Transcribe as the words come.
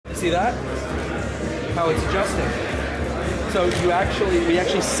See that? How it's adjusting. So we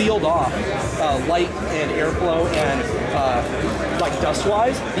actually sealed off light and airflow and like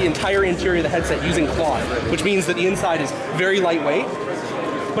dust-wise the entire interior of the headset using cloth, which means that the inside is very lightweight,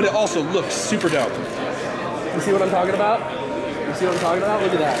 but it also looks super dope. You see what I'm talking about? You see what I'm talking about?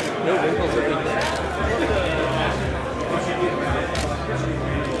 Look at that. No wrinkles or anything.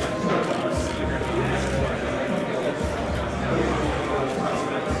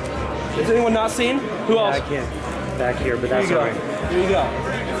 Has anyone not seen? Who else? I can't. Back here, but that's all right. Here you go.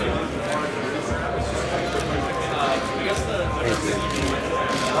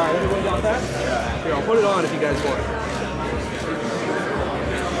 Alright, everyone got that? Here, I'll put it on if you guys want.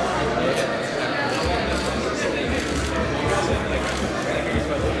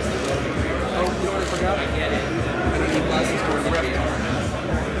 Oh, you know what I forgot? I don't need glasses for the Rift.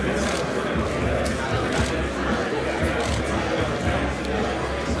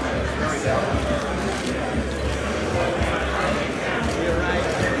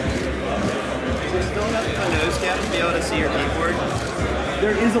 Be able to see your keyboard?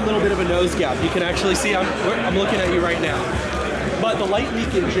 There is a little bit of a nose gap. You can actually see I'm looking at you right now. But the light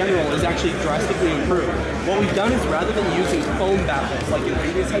leak in general is actually drastically improved. What we've done is rather than using foam baffles like in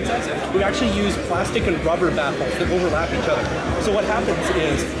previous headsets, we've actually used plastic and rubber baffles that overlap each other. So what happens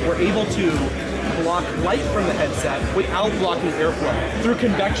is we're able to block light from the headset without blocking airflow. Through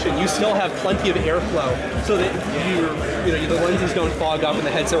convection, you still have plenty of airflow so that the lenses don't fog up and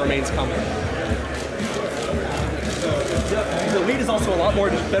the headset remains comfortable. The weight is also a lot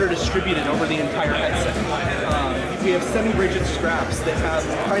better distributed over the entire headset. We have semi-rigid straps that have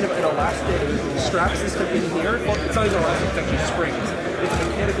kind of an elastic strap system in here. Well, it's not even elastic, it's actually springs. It's a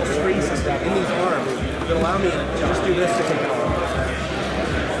mechanical spring system in these arms that allow me to just do this to take it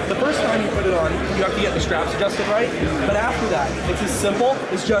off. The first time you put it on, you have to get the straps adjusted right, but after that, it's as simple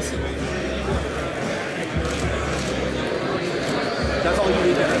as just... That's all you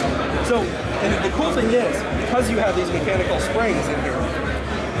need to do. So, and the cool thing is, because you have these mechanical springs in here,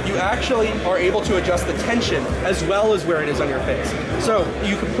 you actually are able to adjust the tension as well as where it is on your face. So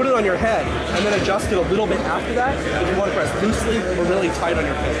you can put it on your head and then adjust it a little bit after that if you want to press loosely or really tight on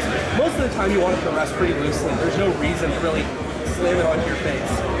your face. Most of the time you want it to rest pretty loosely. There's no reason to really slam it onto your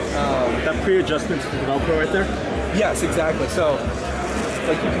face. That pre-adjustment to the Velcro right there? Yes, exactly. So,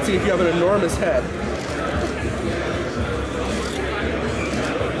 like you can see, if you have an enormous head,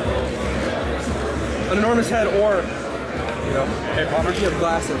 or, you know, hey Palmer, if you have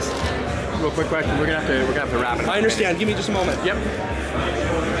glasses. Real quick question. We're gonna have to wrap it up. I understand. Give me just a moment. Yep.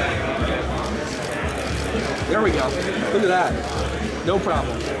 There we go. Look at that. No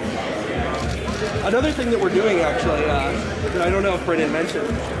problem. Another thing that we're doing, actually, that I don't know if Brendan mentioned,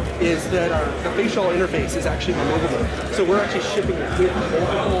 is that the facial interface is actually removable. So we're actually shipping it with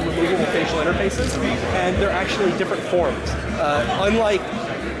multiple removable facial interfaces, and they're actually different forms. Unlike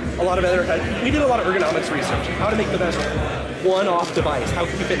a lot of other, we did a lot of ergonomics research, how to make the best one-off device, how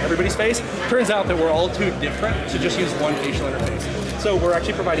can you fit everybody's face. Turns out that we're all too different to just use one facial interface. So we're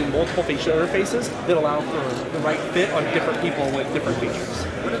actually providing multiple facial interfaces that allow for the right fit on different people with different features.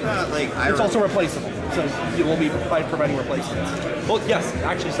 What about like It's also replaceable, so you will be providing replacements. Well, yes,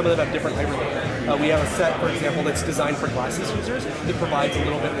 actually some of them have different eye relief. We have a set, for example, that's designed for glasses users that provides a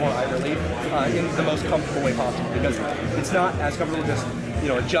little bit more eye relief in the most comfortable way possible, because it's not as comfortable just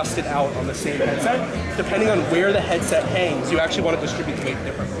adjust it out on the same headset. Depending on where the headset hangs, you actually want to distribute the weight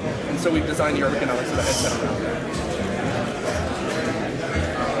differently. And so we've designed the ergonomics of the headset around that.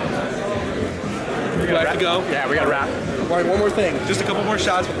 Do I have to go? Yeah, we gotta wrap. All right, one more thing. Just a couple more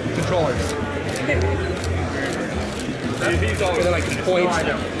shots with the controllers. And then I can point,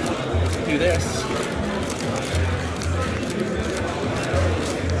 do this.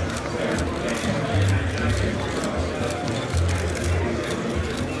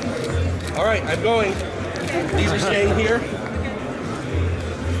 All right, I'm going. These are staying here.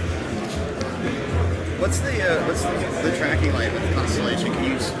 What's the tracking light with the Constellation? Can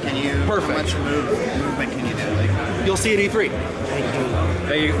you Perfect. How much movement can you do? Like, You'll see at E3. Thank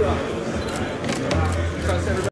you. Trust everybody.